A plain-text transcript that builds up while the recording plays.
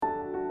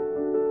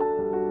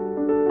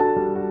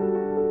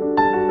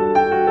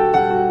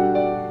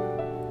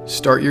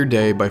Start your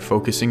day by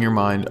focusing your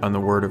mind on the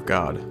Word of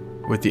God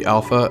with the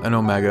Alpha and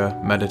Omega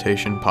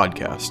Meditation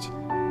Podcast.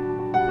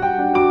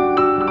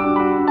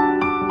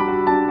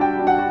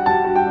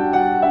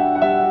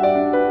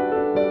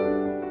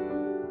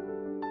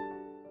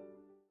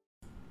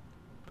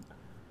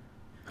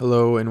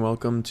 Hello and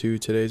welcome to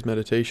today's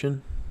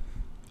meditation.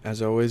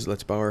 As always,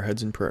 let's bow our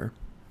heads in prayer.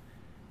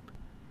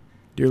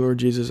 Dear Lord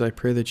Jesus, I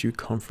pray that you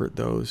comfort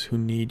those who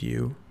need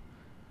you.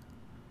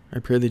 I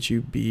pray that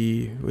you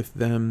be with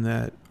them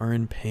that are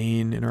in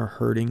pain and are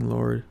hurting,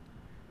 Lord.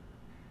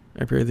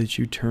 I pray that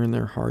you turn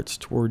their hearts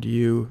toward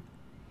you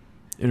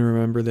and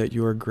remember that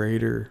you are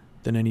greater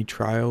than any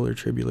trial or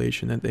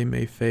tribulation that they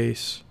may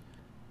face.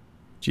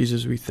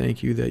 Jesus, we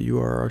thank you that you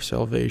are our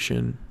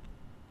salvation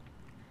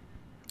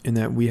and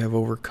that we have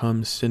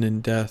overcome sin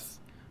and death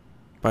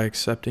by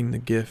accepting the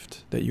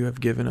gift that you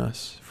have given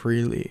us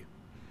freely.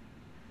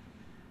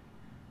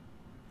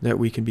 That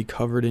we can be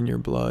covered in your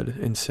blood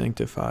and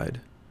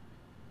sanctified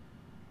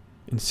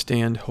and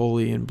stand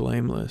holy and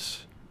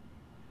blameless.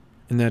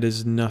 And that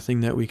is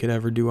nothing that we could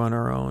ever do on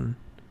our own.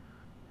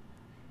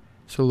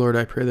 So Lord,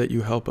 I pray that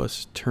you help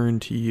us turn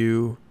to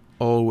you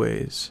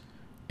always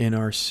in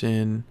our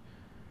sin,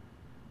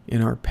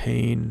 in our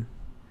pain,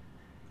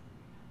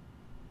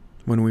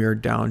 when we are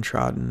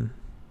downtrodden.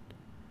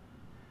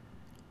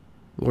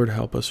 Lord,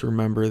 help us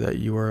remember that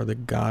you are the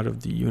God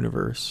of the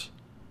universe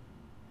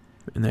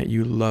and that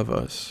you love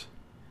us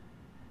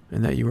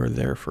and that you are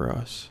there for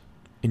us.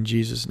 In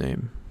Jesus'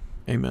 name.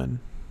 Amen.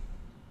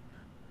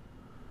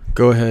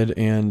 Go ahead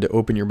and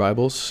open your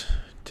Bibles.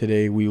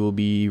 Today we will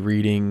be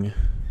reading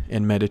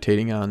and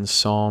meditating on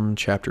Psalm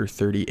chapter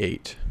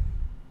 38.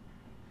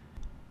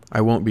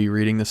 I won't be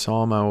reading the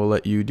psalm. I will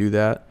let you do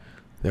that.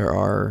 There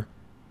are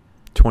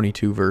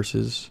 22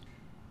 verses,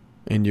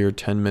 and your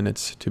 10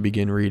 minutes to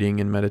begin reading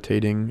and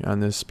meditating on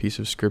this piece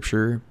of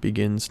scripture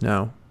begins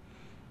now.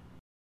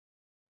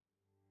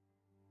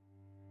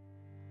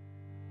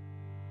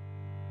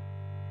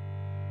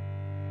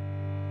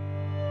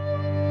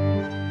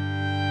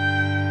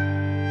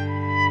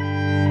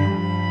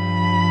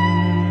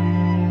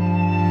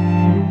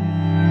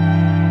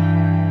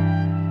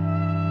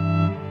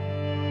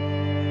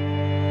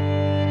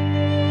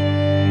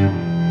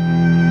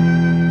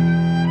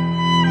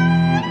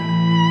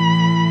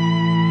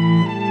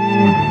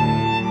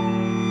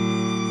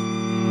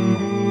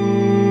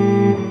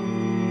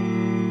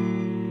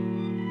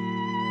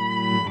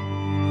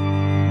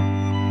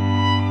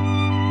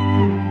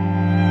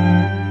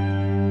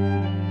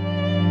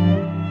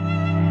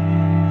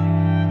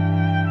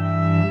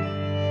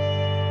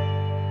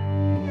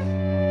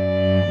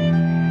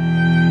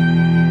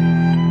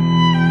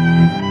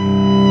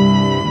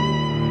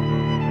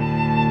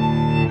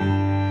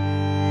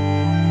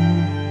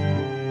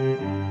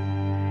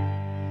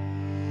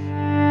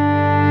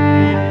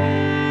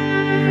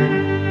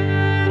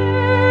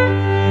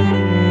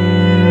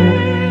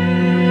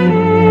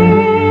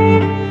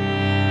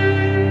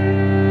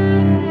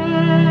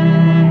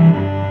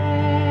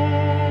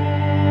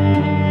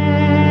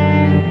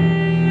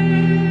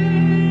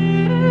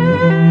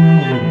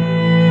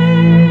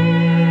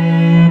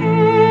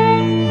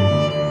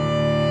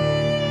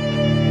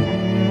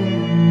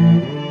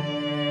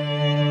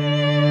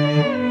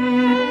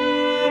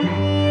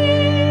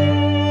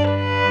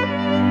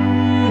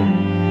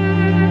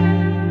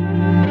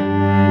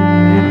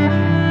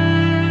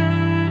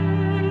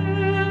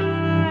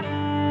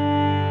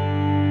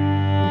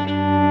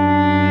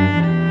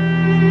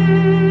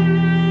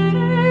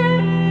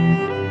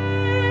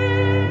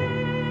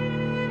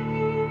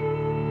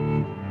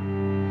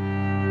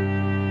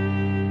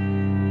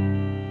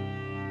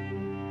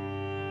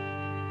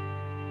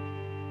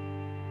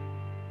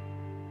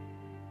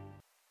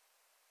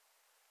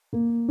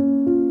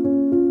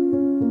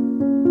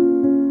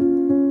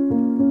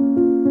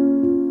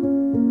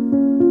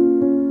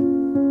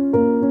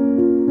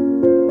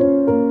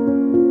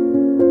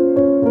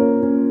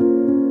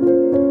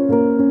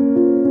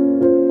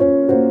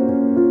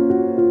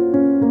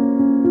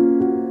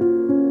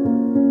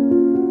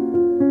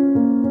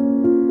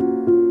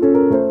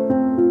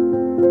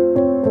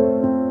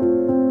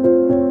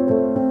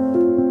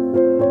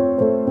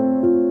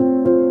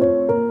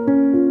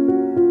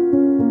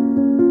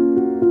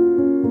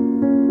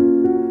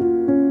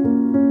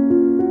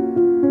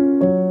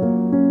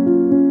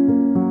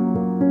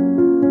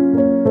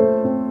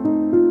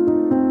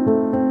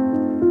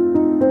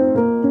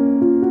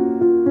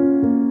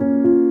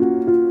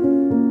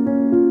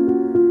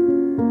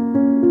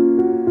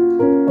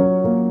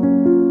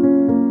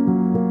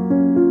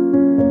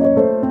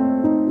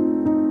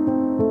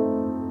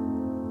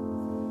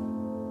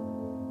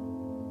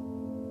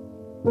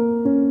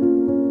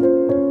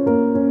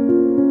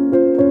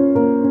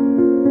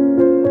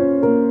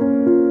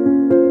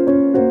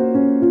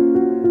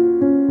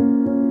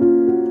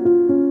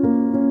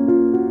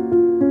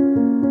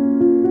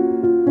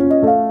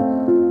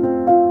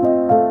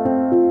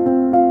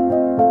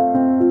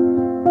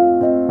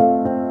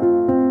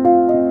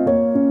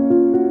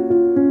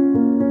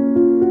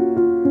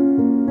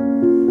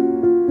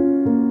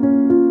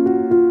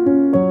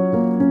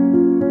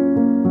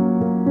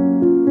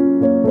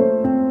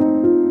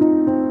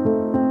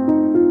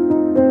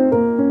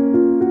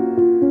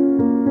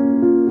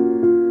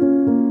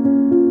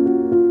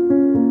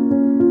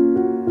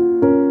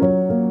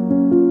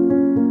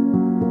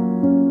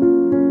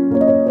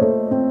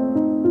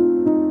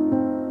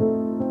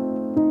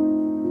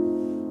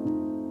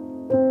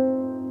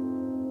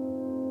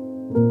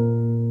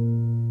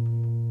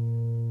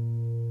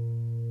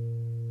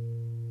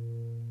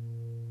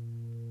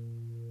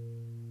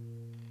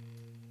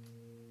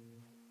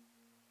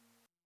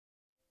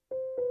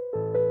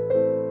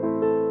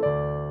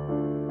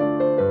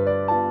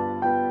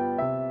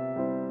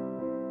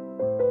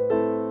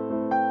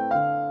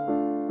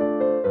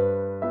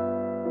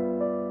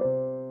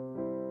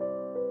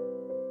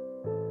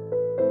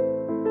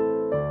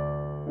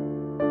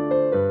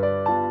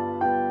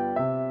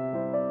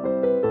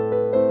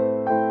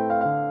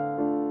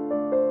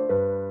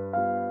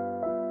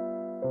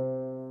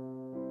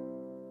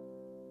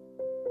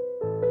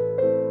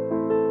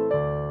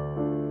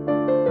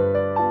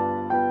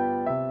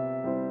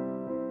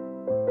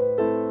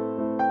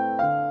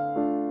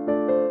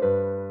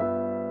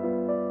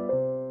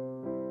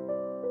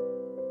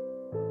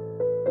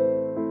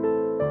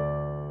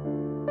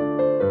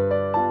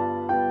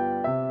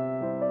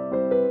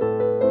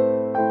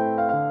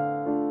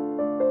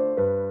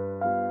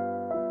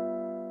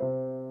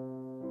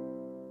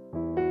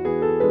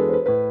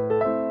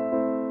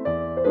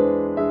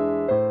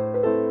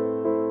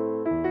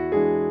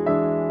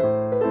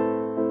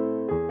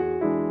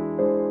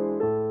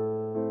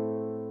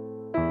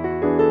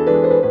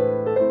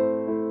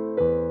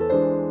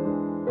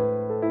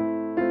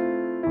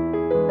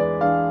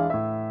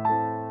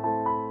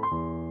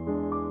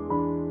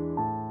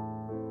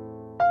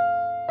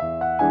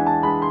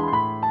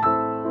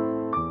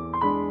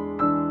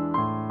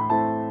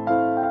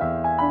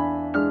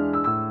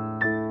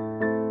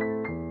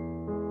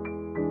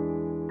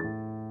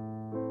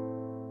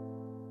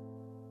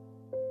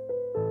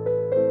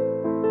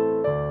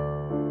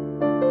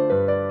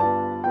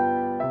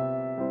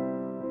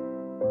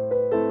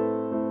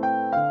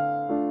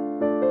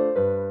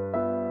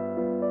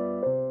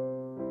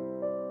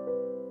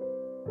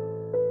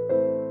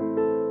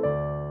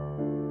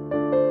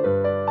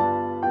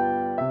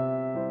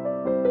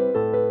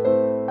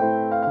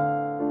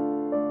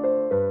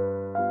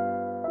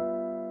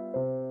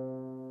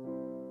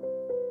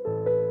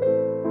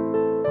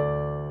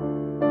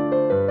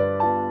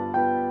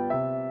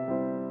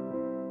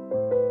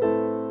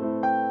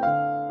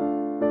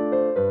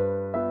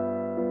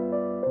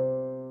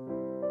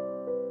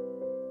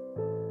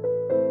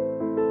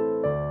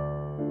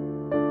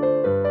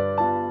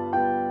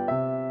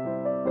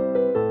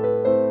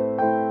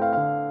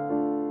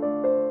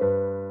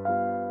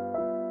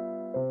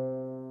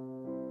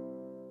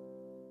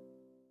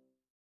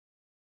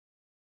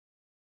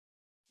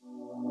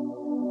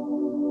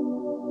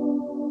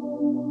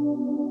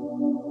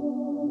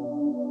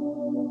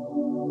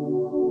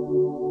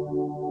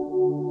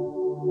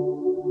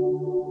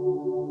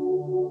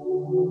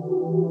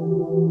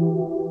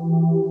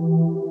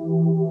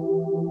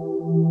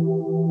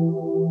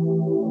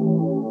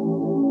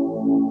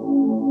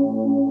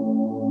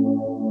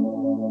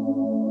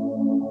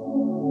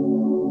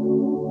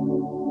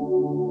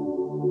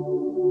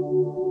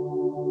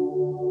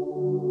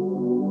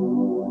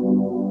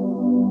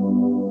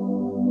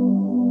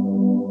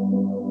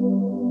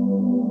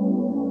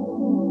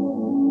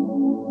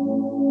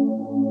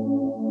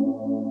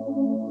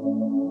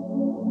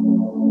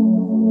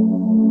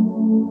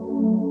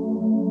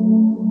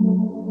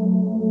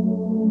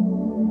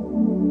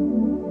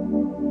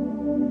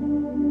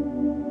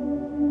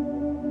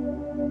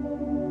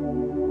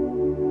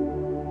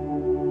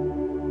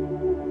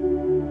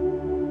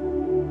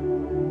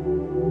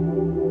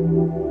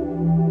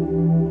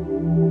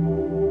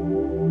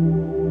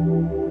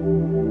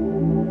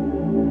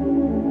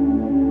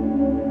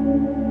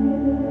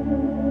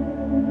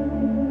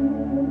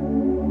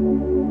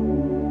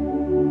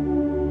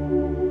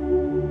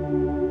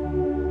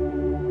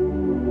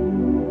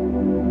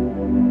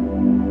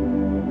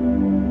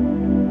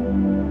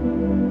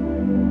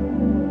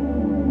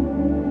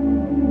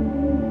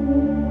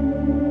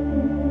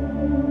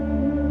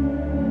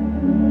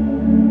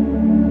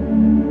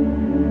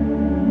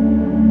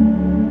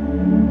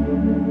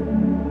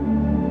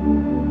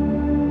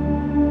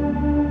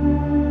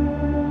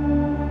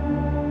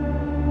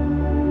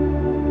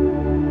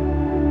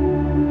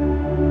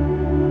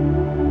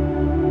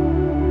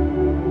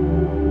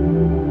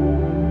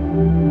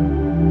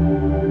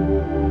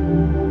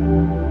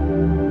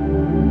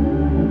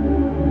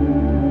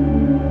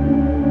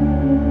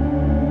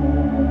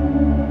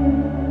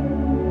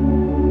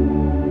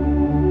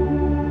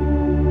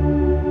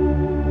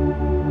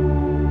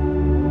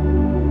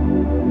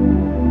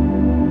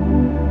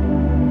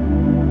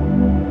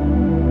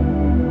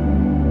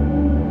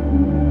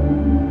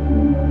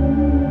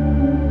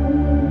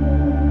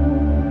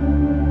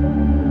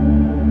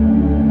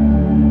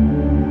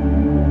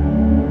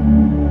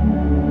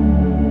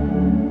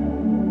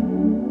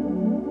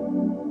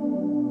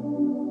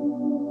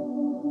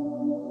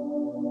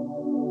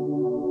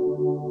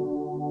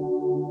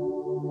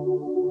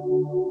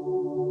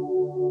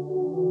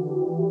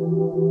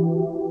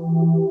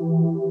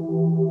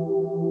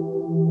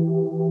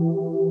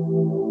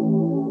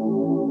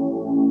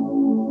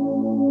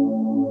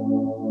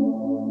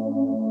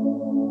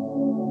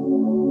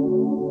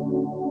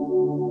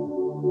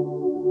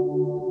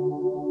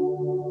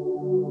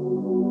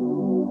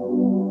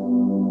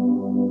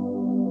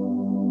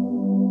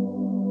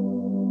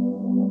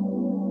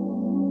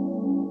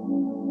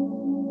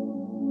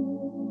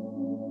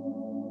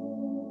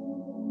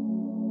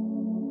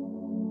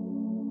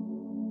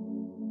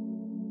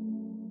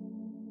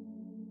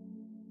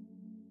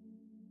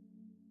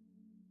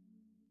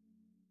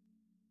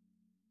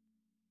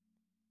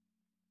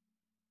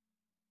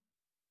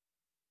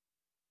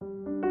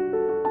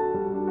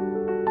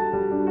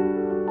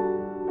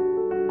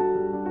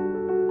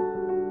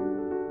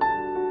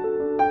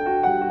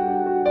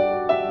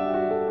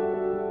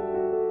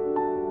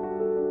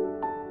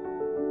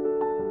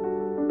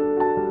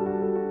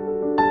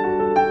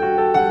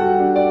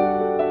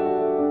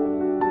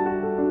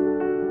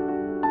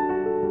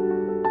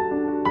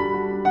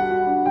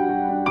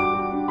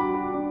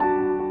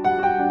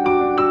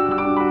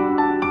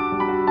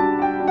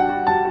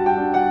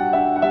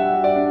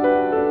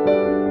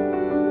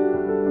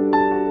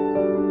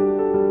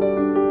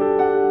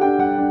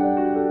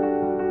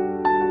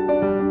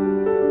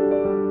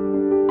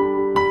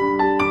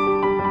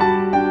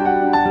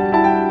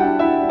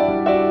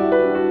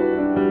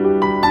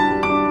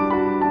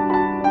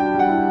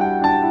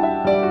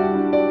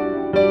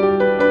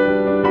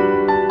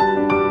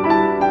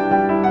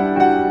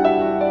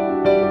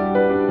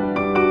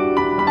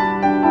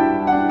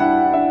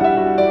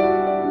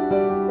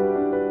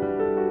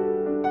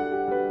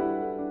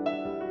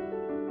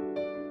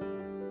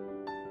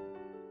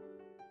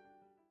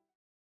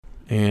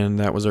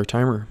 that was our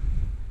timer.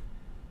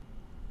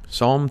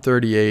 Psalm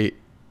 38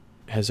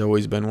 has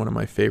always been one of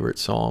my favorite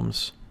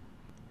psalms.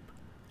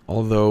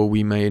 Although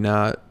we may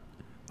not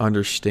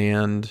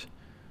understand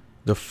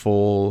the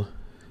full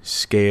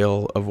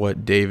scale of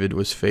what David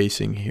was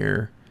facing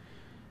here,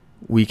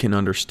 we can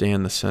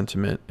understand the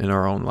sentiment in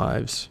our own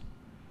lives.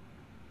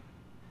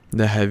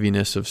 The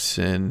heaviness of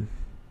sin,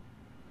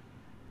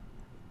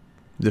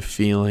 the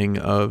feeling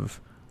of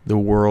the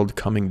world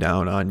coming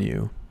down on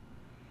you,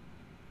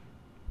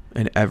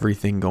 and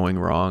everything going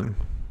wrong.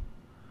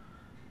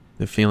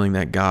 The feeling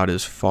that God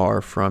is far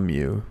from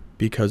you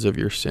because of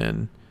your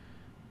sin,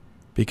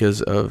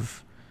 because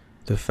of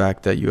the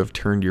fact that you have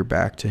turned your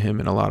back to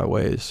him in a lot of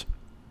ways.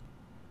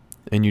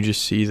 And you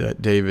just see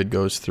that David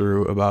goes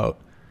through about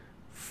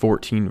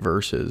 14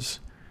 verses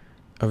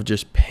of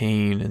just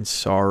pain and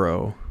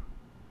sorrow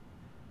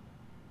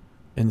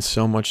and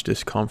so much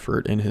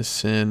discomfort in his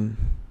sin.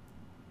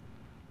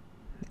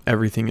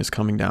 Everything is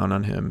coming down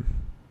on him.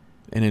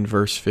 And in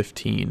verse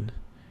 15,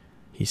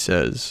 he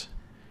says,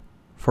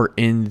 "For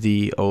in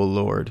thee, O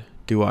Lord,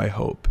 do I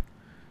hope.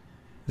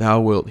 Thou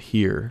wilt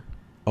hear,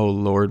 O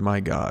Lord my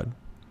God."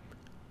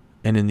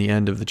 And in the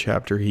end of the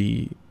chapter,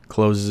 he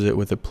closes it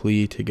with a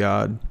plea to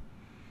God.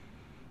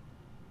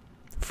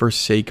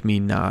 "Forsake me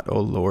not,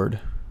 O Lord,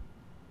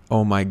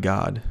 O my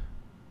God.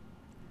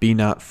 Be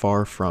not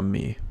far from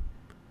me.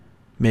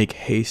 Make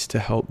haste to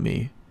help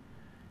me,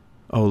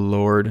 O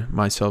Lord,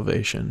 my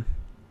salvation."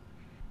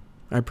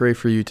 I pray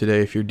for you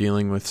today if you're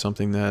dealing with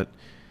something that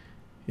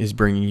is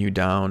bringing you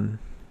down,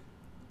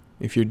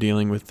 if you're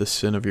dealing with the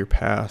sin of your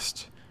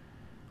past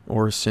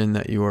or a sin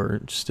that you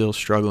are still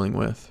struggling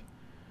with.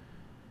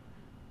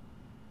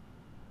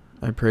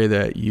 I pray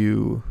that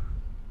you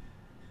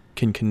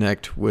can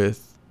connect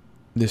with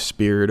the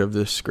spirit of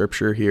this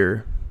scripture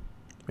here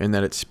and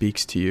that it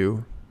speaks to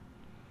you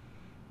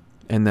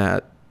and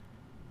that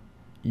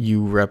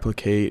you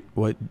replicate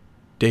what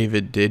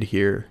David did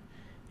here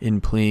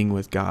in pleading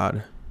with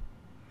God.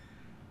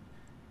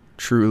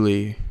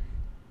 Truly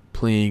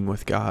pleading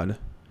with God,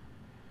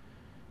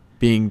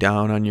 being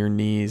down on your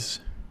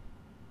knees,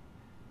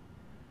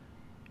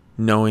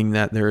 knowing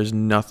that there is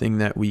nothing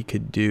that we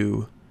could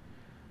do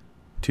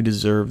to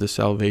deserve the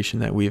salvation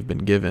that we have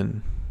been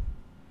given.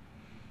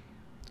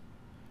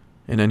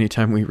 And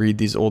anytime we read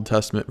these Old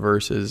Testament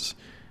verses,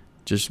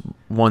 just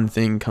one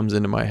thing comes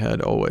into my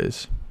head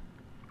always,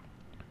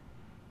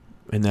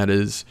 and that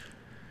is,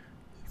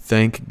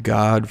 thank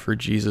God for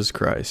Jesus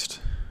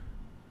Christ.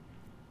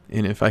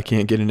 And if I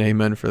can't get an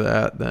amen for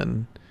that,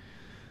 then,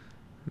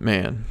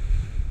 man,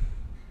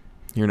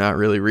 you're not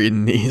really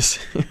reading these.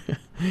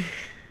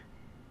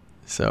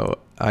 So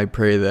I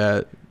pray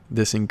that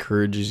this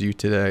encourages you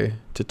today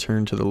to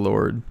turn to the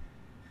Lord.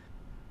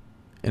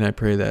 And I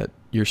pray that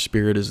your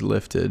spirit is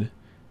lifted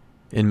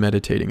in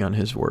meditating on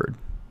his word.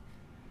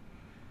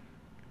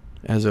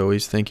 As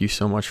always, thank you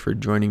so much for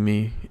joining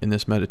me in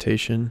this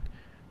meditation,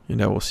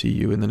 and I will see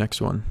you in the next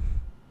one.